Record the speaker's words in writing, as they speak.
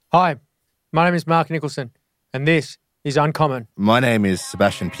Hi, my name is Mark Nicholson, and this is Uncommon. My name is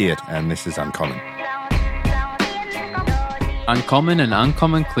Sebastian Peart, and this is Uncommon. Uncommon and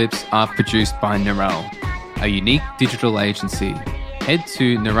Uncommon clips are produced by Narelle, a unique digital agency. Head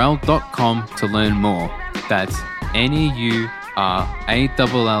to narelle.com to learn more. That's NEURALLE.com.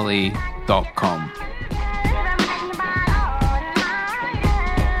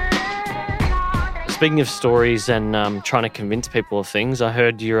 Speaking of stories and trying to convince people of things, I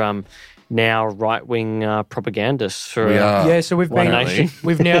heard you're now right-wing propagandists for We are. Yeah, so we've One been Nation.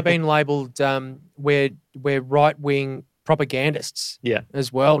 we've now been labelled we're right-wing propagandists Yeah.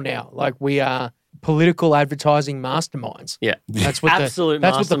 as well now. Like we are political advertising masterminds. Yeah. That's what Absolute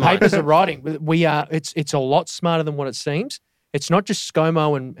that's what the masterminds. papers are writing. We are. It's a lot smarter than what it seems. It's not just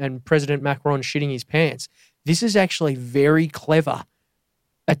ScoMo and President Macron shitting his pants. This is actually very clever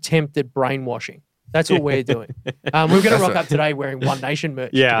attempt at brainwashing. That's what we're doing. We're going to rock up today wearing One Nation merch.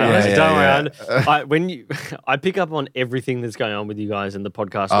 Yeah, together. don't worry. I pick up on everything that's going on with you guys in the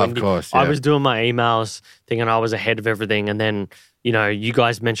podcast. Of course, yeah. I was doing my emails thinking I was ahead of everything, and then you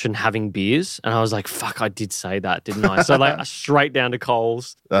guys mentioned having beers, and I was like, "Fuck, I did say that, didn't I?" So like straight down to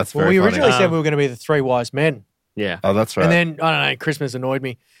Coles. That's Well, very we funny. originally said we were going to be the three wise men. Yeah, Oh, that's right. And then, I don't know, Christmas annoyed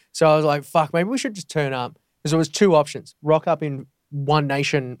me. So I was like, fuck, maybe we should just turn up. Because there was two options. Rock up in One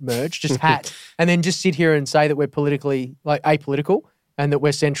Nation merch, just hat, and then just sit here and say that we're politically, like, apolitical and that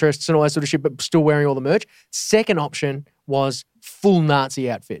we're centrists and all that sort of shit, but still wearing all the merch. Second option was full Nazi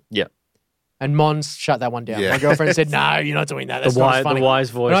outfit. yeah. And Mons shut that one down. Yeah. My girlfriend said, no, you're not doing that. That's not as funny. The wise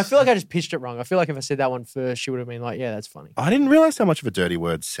voice. And I feel like I just pitched it wrong. I feel like if I said that one first, she would have been like, yeah, that's funny. I didn't realize how much of a dirty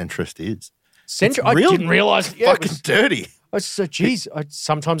word centrist is. I real didn't realize. Yeah, Fucking dirty. I was so, geez,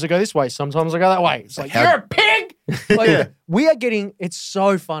 sometimes I go this way, sometimes I go that way. It's like, How- you're a pig. Like, Yeah. we are getting, it's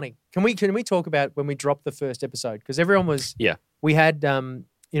so funny. Can we talk about when we dropped the first episode? Because everyone was, Yeah. we had, a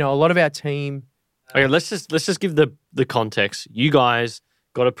lot of our team. Okay, let's just give the context. You guys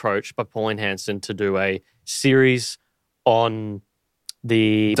got approached by Pauline Hanson to do a series on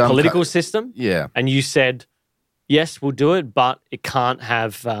the Dumb political cut. system, Yeah. and you said, yes, we'll do it, but it can't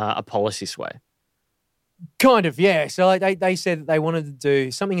have a policy sway. Kind of, yeah. So like they said that they wanted to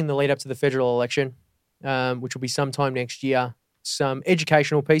do something in the lead up to the federal election, which will be sometime next year. Some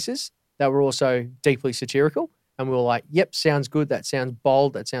educational pieces that were also deeply satirical. And we were like, yep, sounds good. That sounds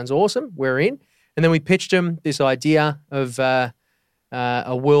bold. That sounds awesome. We're in. And then we pitched them this idea of a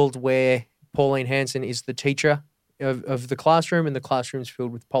world where Pauline Hanson is the teacher of the classroom and the classroom's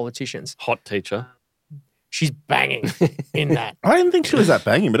filled with politicians. Hot teacher. She's banging in that. I didn't think she was that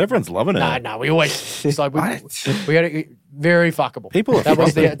banging, but everyone's loving her. No, we always, it's like, we got it very fuckcuckable. People are that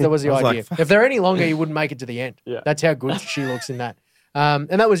was the frothing. idea. I was like, fuck. If they're any longer, you wouldn't make it to the end. Yeah. That's how good she looks in that. And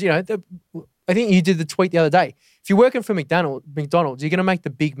that was, I think you did the tweet the other day. If you're working for McDonald's, you're going to make the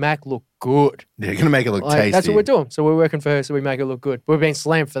Big Mac look good. You're going to make it look Like, tasty. that's what we're doing. So we're working for her, so we make it look good. We've been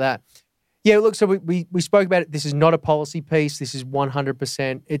slammed for that. Yeah, look, so we spoke about it. This is not a policy piece. This is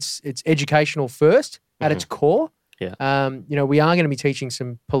 100%. It's educational first at its core. Yeah. We are going to be teaching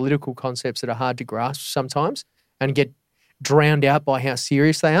some political concepts that are hard to grasp sometimes and get drowned out by how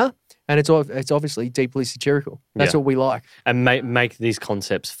serious they are. And it's obviously deeply satirical. That's Yeah. what we like. And make these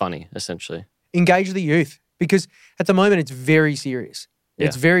concepts funny, essentially. Engage the youth because at the moment it's very serious. Yeah.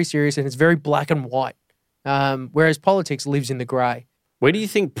 It's very serious and it's very black and white. Whereas politics lives in the grey. Where do you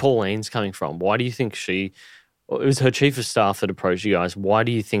think Pauline's coming from? Why do you think it was her chief of staff that approached you guys? Why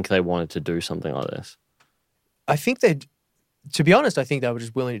do you think they wanted to do something like this? I think to be honest, I think they were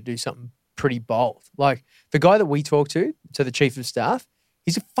just willing to do something pretty bold. Like the guy that we talked to the chief of staff,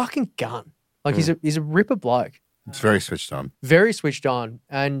 he's a fucking gun. Like he's a ripper bloke, It's very switched on. very switched on.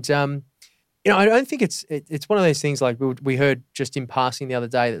 And, I don't think it's one of those things like we heard just in passing the other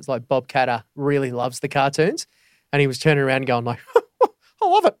day that's like Bob Catter really loves the cartoons and he was turning around and going like, I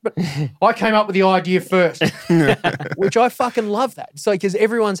love it, but I came up with the idea first, which I fucking love that. It's like, because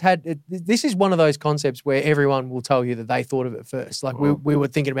everyone's this is one of those concepts where everyone will tell you that they thought of it first. Like we were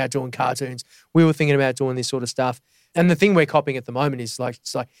thinking about doing cartoons. We were thinking about doing this sort of stuff. And the thing we're copying at the moment is like,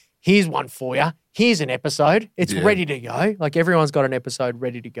 it's like, here's one for you. Here's an episode. It's ready to go. Like everyone's got an episode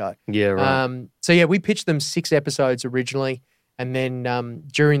ready to go. Yeah, right. So yeah, we pitched them 6 episodes originally. And then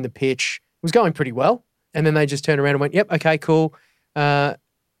during the pitch, it was going pretty well. And then they just turned around and went, yep, okay, cool.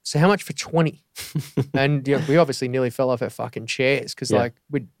 So how much for 20? And we obviously nearly fell off our fucking chairs because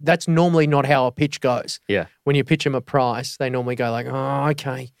that's normally not how a pitch goes. Yeah. When you pitch them a price, they normally go like, oh,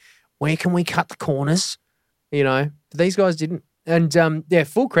 okay, where can we cut the corners? But these guys didn't. And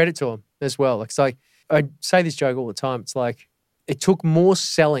full credit to them as well. Like, so I say this joke all the time. It's like it took more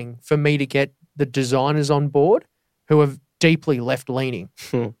selling for me to get the designers on board who are deeply left-leaning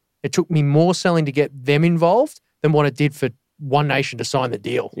It took me more selling to get them involved than what it did for One Nation to sign the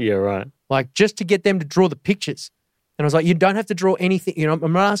deal. Yeah, right. Like just to get them to draw the pictures. And I was like, you don't have to draw anything.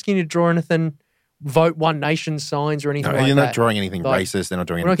 I'm not asking you to draw anything, vote One Nation signs or anything like that. You're not drawing anything Like, racist. They're not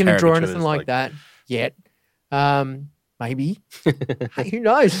drawing we're not anything going to draw caricatures, anything like that yet. Maybe. Hey, who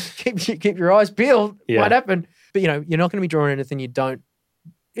knows? Keep your eyes peeled. Yeah. Might happen. But, you're not going to be drawing anything you don't.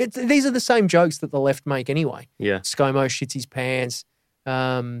 These are the same jokes that the left make anyway. Yeah. ScoMo shits his pants.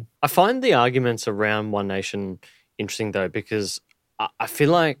 I find the arguments around One Nation interesting though, because I feel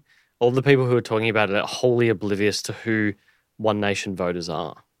like all the people who are talking about it are wholly oblivious to who One Nation voters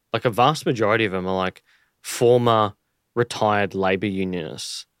are. Like a vast majority of them are like former retired Labor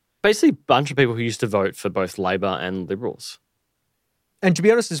unionists. Basically a bunch of people who used to vote for both Labor and Liberals. And to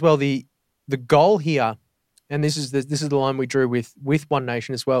be honest as well, the goal here, and this is the line we drew with One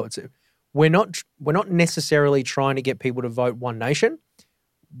Nation as well. We're not necessarily trying to get people to vote One Nation.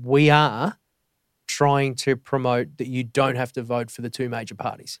 We are trying to promote that you don't have to vote for the two major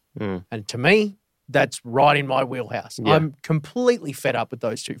parties. And to me, that's right in my wheelhouse. Yeah. I'm completely fed up with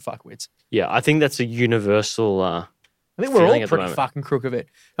those two fuckwits. Yeah, I think that's a universal I think we're feeling all at the pretty moment. fucking crook of it.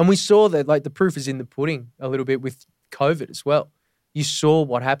 And we saw that, like, the proof is in the pudding a little bit with COVID as well. You saw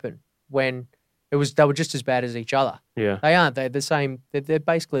what happened when they were just as bad as each other. Yeah. They aren't. They're the same. They're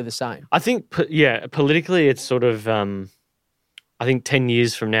basically the same. I think, politically it's sort of, I think 10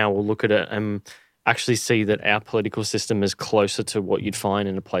 years from now we'll look at it and actually see that our political system is closer to what you'd find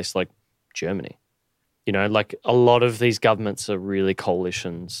in a place like Germany. Like a lot of these governments are really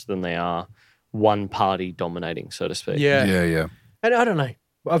coalitions than they are one party dominating, so to speak. Yeah. And I don't know.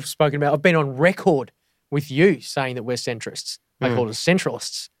 I've been on record with you saying that we're centrists. I call us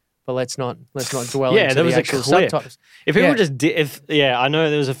centralists. But let's not dwell into there was the a actual clip. subtitles. If people Yeah. I know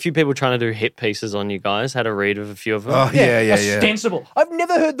there was a few people trying to do hit pieces on you guys. Had a read of a few of them. Oh, yeah. Ostensible. I've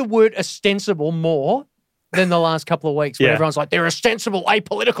never heard the word ostensible more than the last couple of weeks when Yeah. everyone's like, they're ostensible,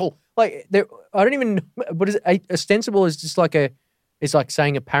 apolitical. Like, I don't even, what is it? Ostensible is just like it's like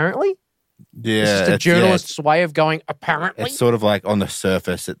saying apparently. Yeah. It's just a journalist's way of going apparently. It's sort of like on the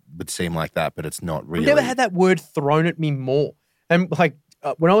surface, it would seem like that, but it's not really. I've never had that word thrown at me more. And like,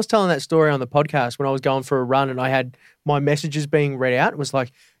 when I was telling that story on the podcast, when I was going for a run and I had my messages being read out, it was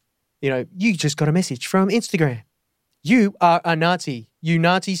like, you just got a message from Instagram. You are a Nazi. You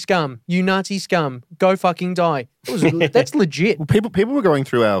Nazi scum. You Nazi scum. Go fucking die. That's legit. Well, people were going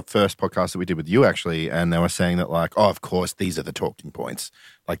through our first podcast that we did with you, actually, and they were saying that, like, oh, of course, these are the talking points.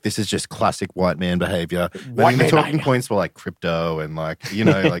 Like, this is just classic white man behavior. But then the talking points were like crypto and like,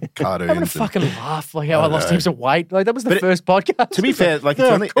 like cartoons. Having a and- fucking laugh, like how I lost heaps of weight. Like that was the first podcast. To be fair, like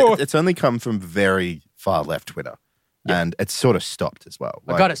Yeah, of course. it's only come from very far left Twitter, and it's sort of stopped as well.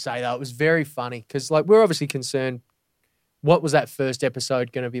 I got to say though, it was very funny because like we're obviously concerned. What was that first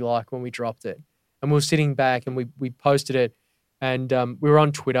episode going to be like when we dropped it? And we were sitting back and we posted it, and we were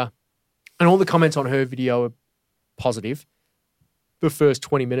on Twitter, and all the comments on her video were positive. The first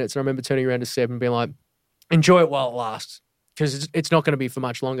 20 minutes, and I remember turning around to Seb and being like, "Enjoy it while it lasts." Because it's not going to be for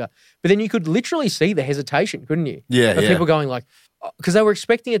much longer. But then you could literally see the hesitation, couldn't you? Yeah, Of yeah. people going like, because they were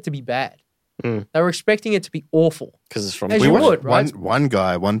expecting it to be bad. Mm. They were expecting it to be awful. Because it's from As We you watched would, right?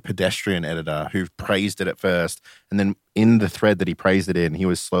 one pedestrian editor who praised it at first, and then in the thread that he praised it in, he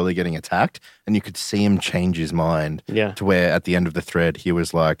was slowly getting attacked, and you could see him change his mind Yeah. to where at the end of the thread he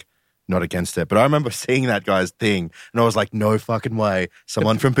was like, not against it. But I remember seeing that guy's thing, and I was like, no fucking way.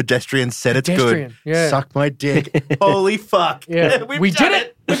 Someone from pedestrian said it's Pedestrian, good. yeah. Suck my dick. Holy fuck. Yeah, We've we done did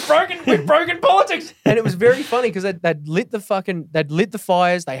it. We've broken politics. And it was very funny because they'd lit the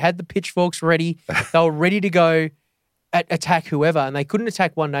fires. They had the pitchforks ready. They were ready to go attack whoever, and they couldn't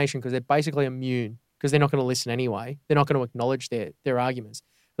attack One Nation because they're basically immune because they're not going to listen anyway. They're not going to acknowledge their arguments.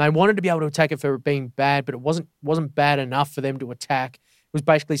 And they wanted to be able to attack it for it being bad, but it wasn't bad enough for them to attack. It was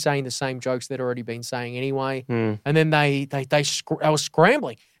basically saying the same jokes they'd already been saying anyway. And then they were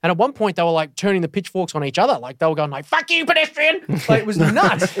scrambling. And at one point, they were like turning the pitchforks on each other. Like they were going like, "Fuck you, pedestrian!" Like it was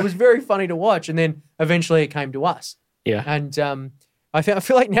nuts. It was very funny to watch. And then eventually it came to us. Yeah. And I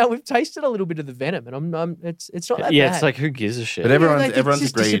feel like now we've tasted a little bit of the venom, and it's not that Yeah, bad. it's like, who gives a shit? But everyone's like, it everyone's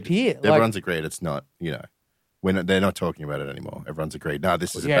just agreed. disappear. Like- Everyone's agreed. It's not, they're not talking about it anymore. Everyone's agreed. No,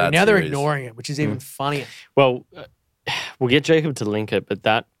 this is a bad now they're series. ignoring it, which is even funnier. Well, we'll get Jacob to link it, but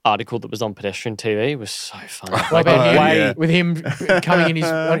that article that was on Pedestrian TV was so funny. What about him, yeah. with him coming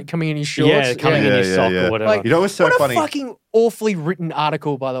in his shorts? Yeah, coming in Yeah, his yeah, sock yeah. or whatever. Like, You know what's so what funny? a fucking awfully written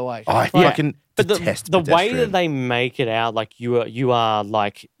article, by the way. I Yeah. fucking But detest the way pedestrian. that they make it out, like you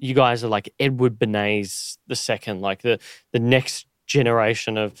guys are like Edward Bernays the second, like the next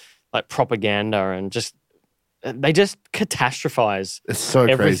generation of like propaganda, and just they just catastrophize. It's so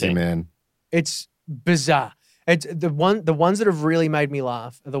crazy, everything. man. It's bizarre. It's the ones that have really made me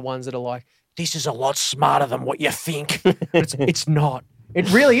laugh are the ones that are like, this is a lot smarter than what you think. It's not. It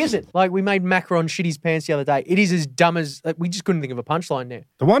really isn't. Like, we made Macron shit his pants the other day. It is as dumb as we just couldn't think of a punchline there.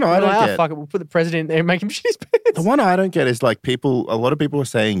 The one I We're don't like, get. fuck it, we'll put the president in there and make him shit his pants. The one I don't get is like a lot of people are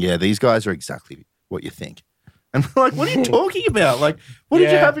saying, yeah, these guys are exactly what you think. And we're like, what are you talking about? Like, what did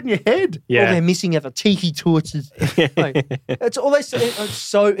you Yeah. have in your head? All Yeah. they're missing are the tiki torches. Like, that's all they say.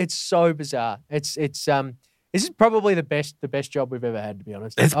 It's so bizarre. This is probably the best job we've ever had, to be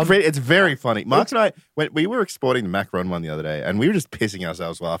honest. It's very funny. Mark and I, when we were exporting the Macron one the other day, and we were just pissing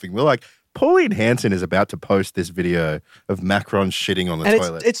ourselves laughing. We're like, Pauline Hanson is about to post this video of Macron shitting on the and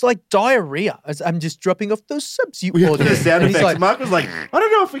toilet. it's like diarrhea. I'm just dropping off those subs you We had ordered. the sound And he's effects. like, Mark was like, I don't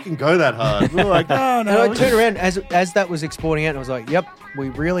know if we can go that hard. We were like, no. and I turned around as that was exporting out, and I was like, yep, we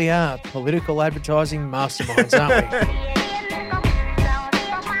really are political advertising masterminds, aren't we?